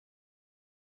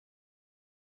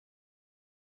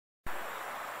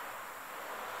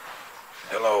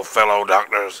Hello, fellow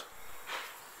doctors.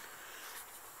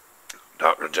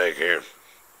 Dr. Jake here.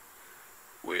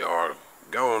 We are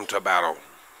going to battle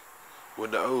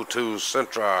with the O2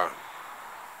 Sentra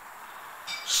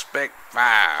Spec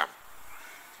 5.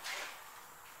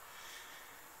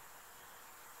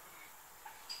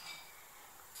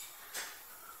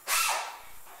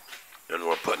 And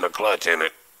we're putting a clutch in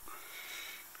it.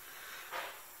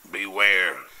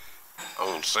 Beware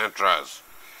on Sentra's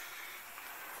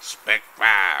Spec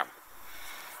 5.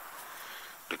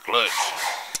 The clutch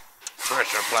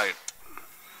pressure plate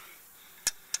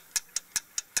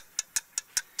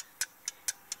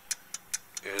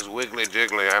is wiggly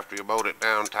jiggly after you bolt it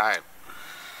down tight.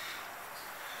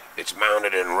 It's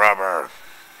mounted in rubber.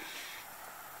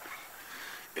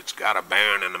 It's got a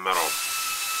bearing in the middle.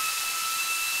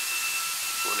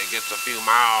 When it gets a few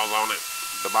miles on it,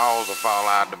 the balls will fall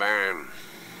out the bearing.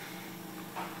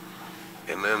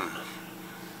 And then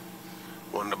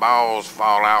when the balls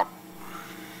fall out,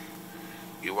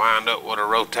 you wind up with a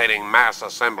rotating mass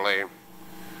assembly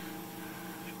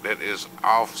that is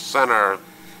off center,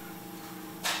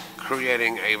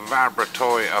 creating a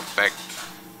vibratory effect,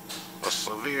 a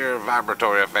severe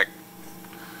vibratory effect.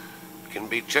 Can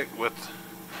be checked with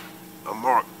a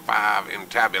Mark 5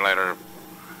 entabulator.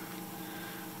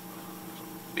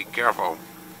 Be careful.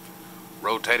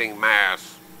 Rotating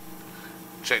mass.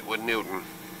 Check with Newton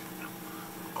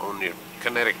on your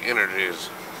kinetic energies.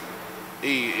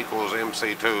 E equals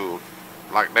MC2,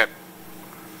 like that,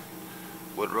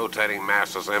 with rotating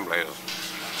mass assemblies.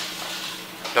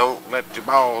 Don't let your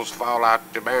balls fall out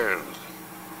your bearings,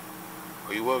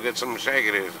 or you will get some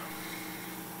shaggities.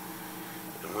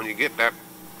 And when you get that,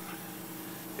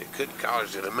 it could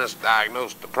cause you to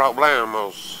misdiagnose the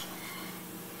problemos,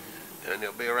 and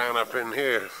you'll be around up in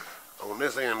here on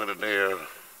this end of the deal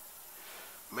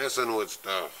messing with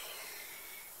stuff,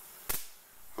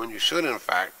 when you should in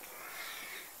fact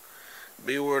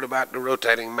be worried about the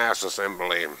rotating mass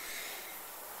assembly,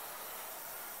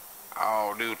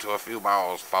 all due to a few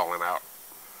balls falling out.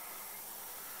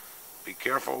 Be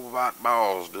careful about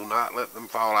balls. Do not let them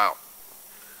fall out.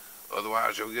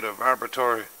 Otherwise you'll get a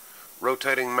vibratory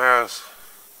rotating mass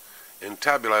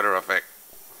entabulator effect.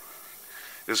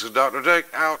 This is Dr.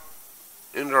 Jake out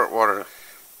in dirt water.